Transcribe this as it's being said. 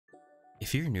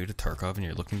If you're new to Tarkov and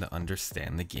you're looking to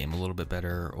understand the game a little bit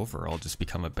better, or overall just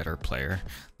become a better player,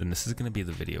 then this is going to be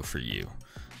the video for you.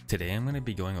 Today I'm going to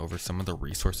be going over some of the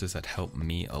resources that helped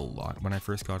me a lot when I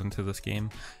first got into this game,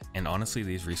 and honestly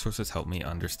these resources helped me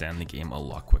understand the game a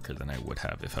lot quicker than I would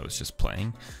have if I was just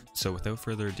playing. So without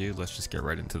further ado, let's just get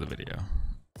right into the video.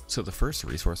 So the first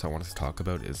resource I wanted to talk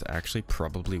about is actually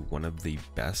probably one of the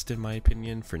best in my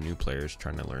opinion for new players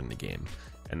trying to learn the game,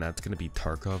 and that's going to be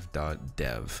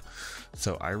Tarkov.dev.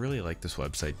 So I really like this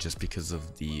website just because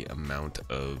of the amount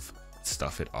of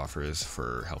stuff it offers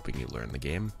for helping you learn the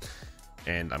game.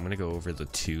 And I'm going to go over the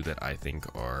two that I think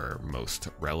are most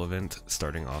relevant,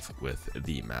 starting off with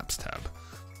the Maps tab.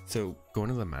 So going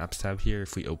to the Maps tab here,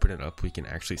 if we open it up, we can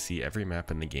actually see every map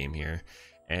in the game here.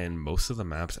 And most of the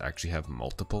maps actually have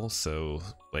multiple. So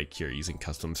like here, using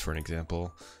customs for an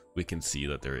example, we can see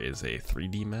that there is a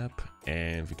 3D map,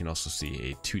 and we can also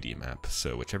see a 2D map.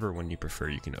 So whichever one you prefer,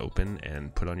 you can open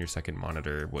and put on your second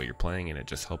monitor while you're playing, and it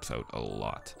just helps out a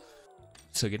lot.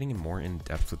 So getting more in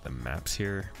depth with the maps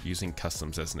here, using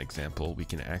customs as an example, we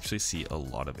can actually see a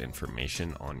lot of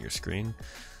information on your screen.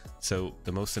 So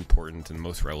the most important and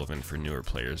most relevant for newer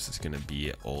players is going to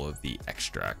be all of the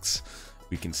extracts.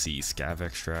 We can see scav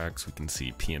extracts, we can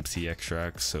see PMC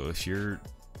extracts. So if you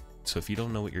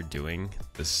don't know what you're doing,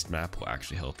 this map will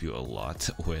actually help you a lot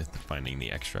with finding the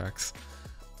extracts.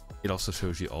 It also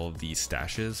shows you all of the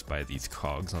stashes by these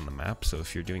cogs on the map. So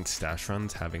if you're doing stash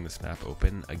runs, having this map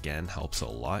open again helps a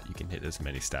lot. You can hit as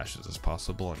many stashes as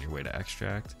possible on your way to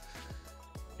extract,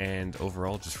 and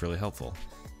overall just really helpful.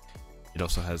 It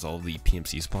also has all the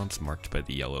PMC spawns marked by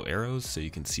the yellow arrows, so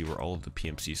you can see where all of the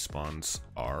PMC spawns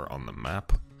are on the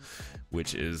map,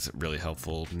 which is really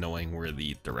helpful knowing where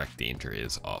the direct danger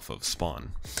is off of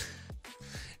spawn.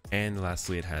 And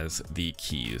lastly, it has the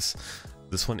keys.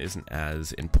 This one isn't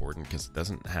as important because it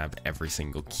doesn't have every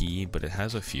single key, but it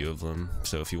has a few of them.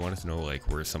 So if you wanted to know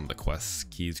like where some of the quest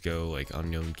keys go, like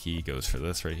unknown key goes for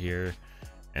this right here,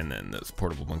 and then this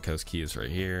portable bunkhouse key is right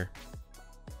here.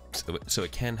 So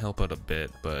it can help out a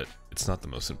bit, but it's not the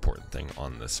most important thing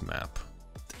on this map.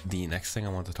 The next thing I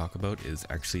want to talk about is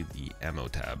actually the ammo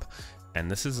tab. And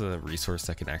this is a resource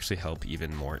that can actually help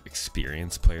even more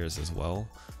experienced players as well,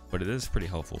 but it is pretty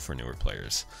helpful for newer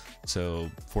players.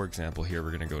 So for example, here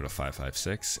we're going to go to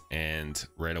 556, and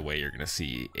right away you're going to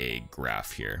see a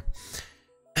graph here.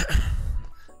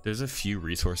 There's a few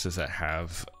resources that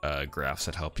have graphs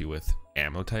that help you with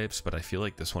ammo types, but I feel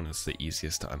like this one is the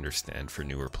easiest to understand for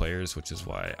newer players, which is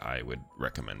why I would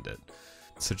recommend it.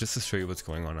 So just to show you what's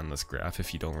going on this graph,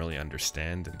 if you don't really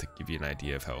understand, and to give you an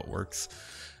idea of how it works,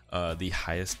 the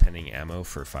highest penning ammo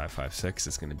for 556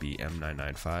 is going to be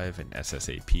M995 and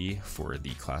SSAP for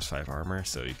the class 5 armor.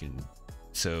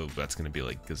 So that's going to be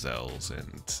like Gazelles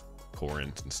and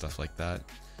Corinth and stuff like that.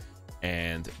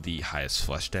 And the highest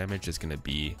flesh damage is going to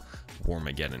be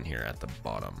Warmageddon here at the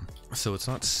bottom. So it's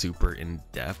not super in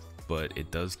depth, but it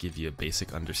does give you a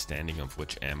basic understanding of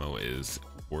which ammo is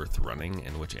worth running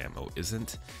and which ammo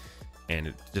isn't. And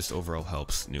it just overall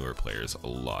helps newer players a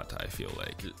lot, I feel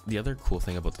like. The other cool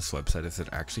thing about this website is it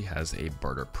actually has a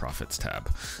barter profits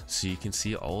tab. So you can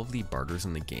see all of the barters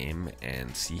in the game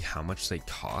and see how much they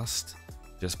cost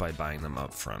just by buying them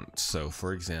up front. So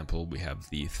for example, we have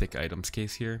the thick items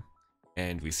case here,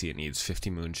 and we see it needs 50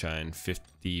 moonshine,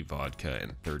 50 vodka,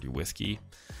 and 30 whiskey.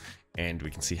 And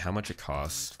we can see how much it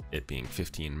costs, it being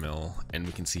 15 mil, and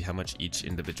we can see how much each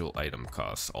individual item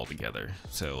costs altogether.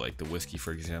 So like the whiskey,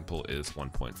 for example, is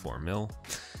 1.4 mil,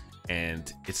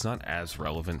 and it's not as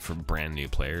relevant for brand new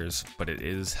players, but it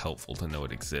is helpful to know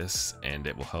it exists, and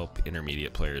it will help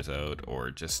intermediate players out, or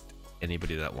just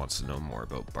anybody that wants to know more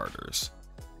about barters.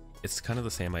 It's kind of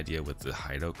the same idea with the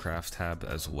hideout crafts tab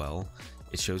as well.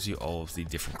 It shows you all of the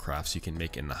different crafts you can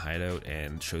make in the hideout,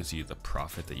 and shows you the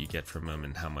profit that you get from them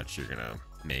and how much you're gonna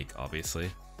make, obviously.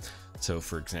 So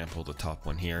for example, the top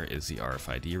one here is the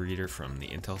RFID reader from the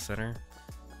Intel Center,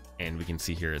 and we can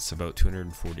see here it's about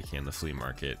 240k in the flea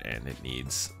market, and it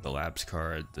needs the labs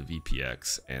card, the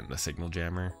VPX, and the signal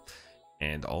jammer,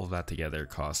 and all of that together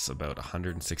costs about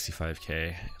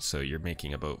 165k, so you're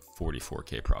making about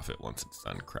 44k profit once it's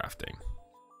done crafting.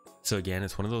 So again,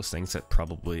 it's one of those things that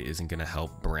probably isn't going to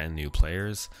help brand new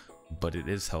players, but it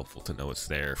is helpful to know it's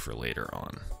there for later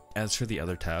on. As for the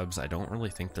other tabs, I don't really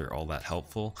think they're all that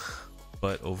helpful,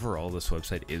 but overall this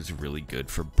website is really good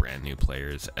for brand new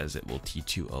players as it will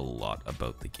teach you a lot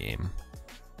about the game.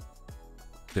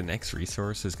 The next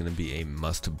resource is going to be a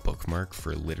must bookmark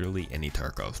for literally any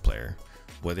Tarkov player.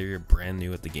 Whether you're brand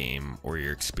new at the game or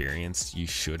you're experienced, you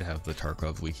should have the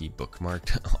Tarkov Wiki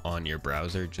bookmarked on your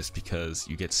browser, just because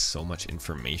you get so much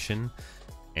information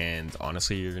And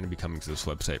honestly, you're going to be coming to this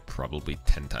website probably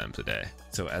 10 times a day.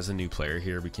 So as a new player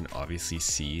here, we can obviously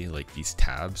see like these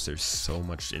tabs. There's so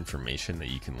much information that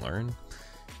you can learn,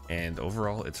 and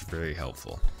overall it's very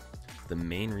helpful. The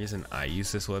main reason I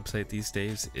use this website these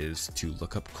days is to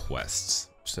look up quests.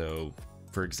 So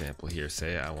for example here,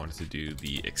 say I wanted to do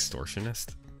the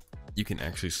extortionist, you can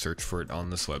actually search for it on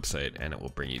this website and it will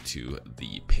bring you to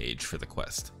the page for the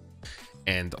quest.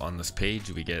 And on this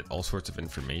page we get all sorts of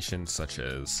information such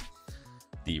as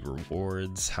the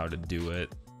rewards, how to do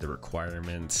it, the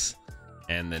requirements,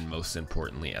 and then most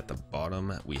importantly at the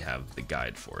bottom we have the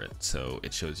guide for it. So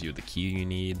it shows you the key you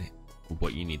need,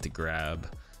 what you need to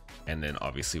grab, and then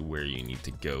obviously where you need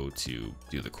to go to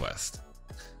do the quest.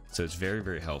 So it's very,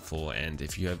 very helpful, and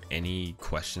if you have any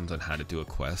questions on how to do a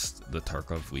quest, the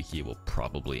Tarkov Wiki will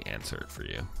probably answer it for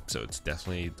you. So it's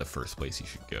definitely the first place you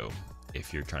should go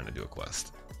if you're trying to do a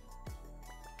quest.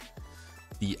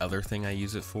 The other thing I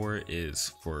use it for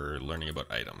is for learning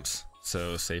about items.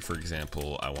 So say for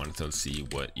example, I wanted to see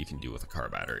what you can do with a car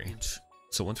battery.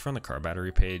 So once we're on the car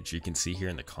battery page, you can see here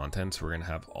in the contents, we're gonna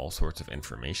have all sorts of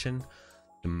information.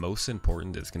 The most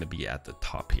important is gonna be at the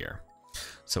top here.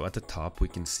 So at the top, we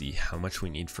can see how much we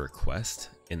need for a quest.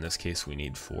 In this case, we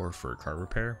need 4 for car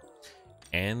repair,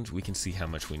 and we can see how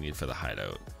much we need for the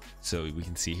hideout. So we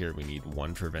can see here we need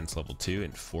 1 for events level 2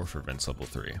 and 4 for events level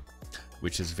 3,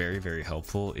 which is very, very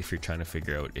helpful if you're trying to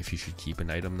figure out if you should keep an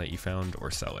item that you found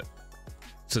or sell it.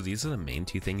 So these are the main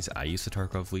 2 things I use the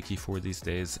Tarkov Wiki for these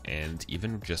days, and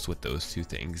even just with those 2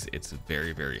 things, it's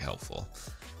very, very helpful.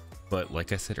 But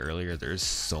like I said earlier, there's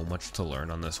so much to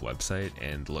learn on this website,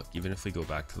 and look, even if we go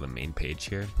back to the main page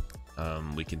here,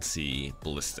 we can see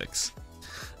ballistics.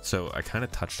 So I kind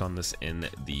of touched on this in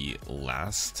the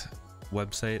last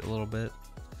website a little bit.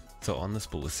 So on this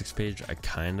ballistics page, I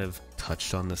kind of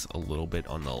touched on this a little bit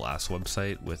on the last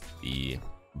website with the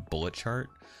bullet chart,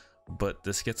 but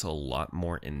this gets a lot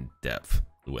more in depth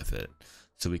with it.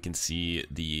 So we can see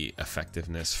the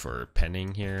effectiveness for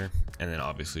penning here, and then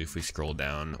obviously if we scroll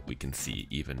down we can see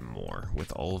even more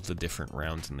with all of the different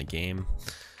rounds in the game.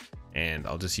 And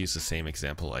I'll just use the same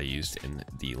example I used in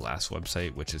the last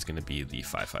website, which is going to be the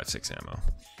 5.56 ammo.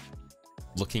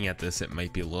 Looking at this, it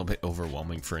might be a little bit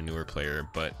overwhelming for a newer player,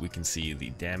 but we can see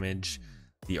the damage,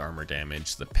 the armor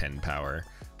damage, the pen power,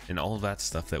 and all of that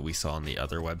stuff that we saw on the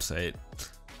other website.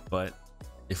 But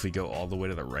if we go all the way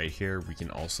to the right here, we can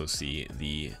also see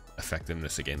the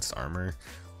effectiveness against armor,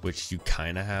 which you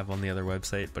kind of have on the other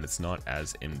website, but it's not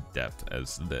as in depth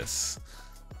as this.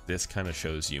 This kind of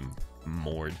shows you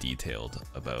more detailed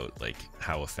about like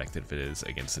how effective it is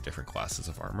against the different classes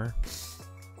of armor.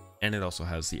 And it also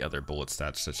has the other bullet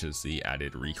stats, such as the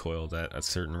added recoil that a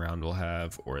certain round will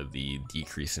have, or the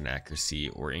decrease in accuracy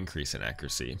or increase in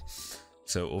accuracy.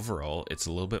 So overall, it's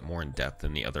a little bit more in depth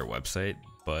than the other website,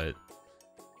 but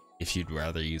if you'd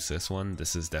rather use this one,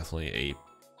 this is definitely a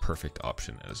perfect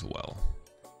option as well.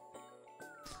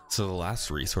 So the last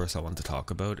resource I want to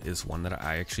talk about is one that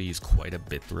I actually use quite a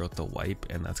bit throughout the wipe,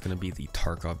 and that's going to be the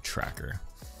Tarkov Tracker.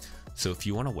 So if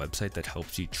you want a website that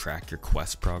helps you track your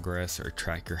quest progress, or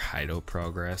track your hideout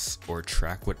progress, or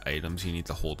track what items you need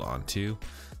to hold on to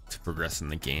progress in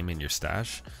the game in your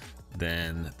stash,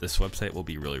 then this website will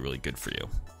be really, really good for you.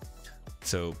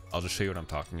 So I'll just show you what I'm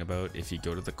talking about. If you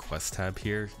go to the quest tab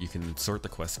here, you can sort the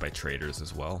quests by traders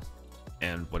as well.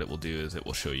 And what it will do is it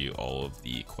will show you all of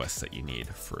the quests that you need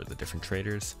for the different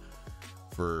traders.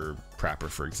 For Prapper,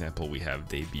 for example, we have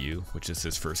Debut, which is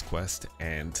his first quest,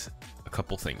 and a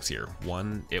couple things here.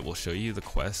 One, it will show you the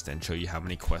quest and show you how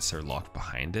many quests are locked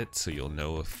behind it, so you'll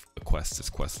know if a quest is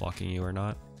quest locking you or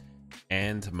not.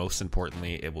 And most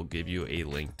importantly, it will give you a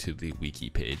link to the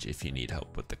wiki page if you need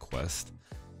help with the quest,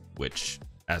 which,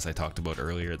 as I talked about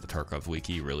earlier, the Tarkov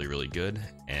Wiki, really, really good,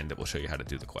 and it will show you how to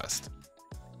do the quest.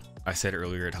 I said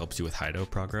earlier it helps you with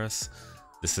hideout progress.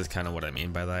 This is kind of what I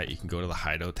mean by that. You can go to the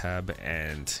hideout tab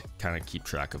and kind of keep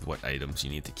track of what items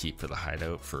you need to keep for the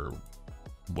hideout for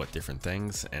what different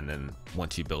things, and then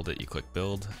once you build it, you click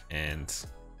build, and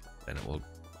then it will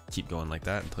keep going like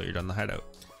that until you're done the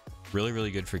hideout. Really,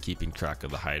 really good for keeping track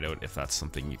of the hideout if that's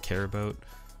something you care about.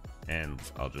 And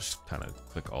I'll just kind of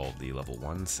click all the level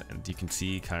 1s, and you can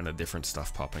see kind of different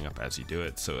stuff popping up as you do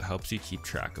it, so it helps you keep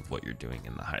track of what you're doing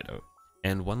in the hideout.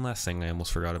 And one last thing I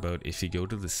almost forgot about, if you go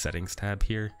to the settings tab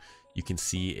here, you can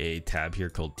see a tab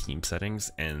here called team settings,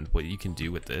 and what you can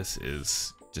do with this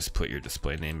is just put your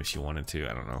display name if you wanted to,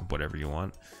 I don't know, whatever you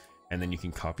want, and then you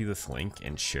can copy this link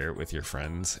and share it with your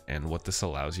friends. And what this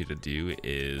allows you to do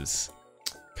is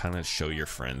kind of show your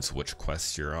friends which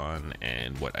quests you're on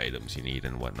and what items you need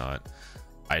and whatnot.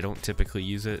 I don't typically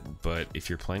use it, but if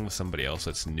you're playing with somebody else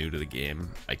that's new to the game,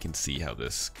 I can see how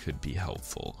this could be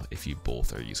helpful if you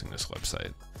both are using this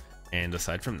website. And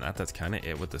aside from that, that's kind of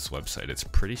it with this website. It's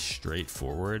pretty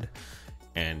straightforward,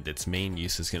 and its main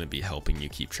use is going to be helping you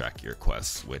keep track of your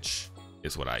quests, which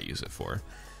is what I use it for.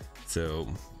 So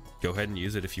go ahead and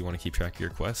use it if you want to keep track of your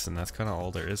quests, and that's kind of all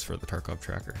there is for the Tarkov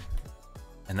Tracker.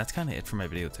 And that's kind of it for my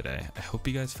video today. I hope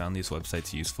you guys found these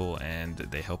websites useful and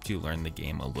they helped you learn the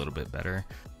game a little bit better.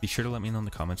 Be sure to let me know in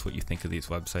the comments what you think of these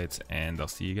websites, and I'll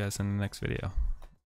see you guys in the next video.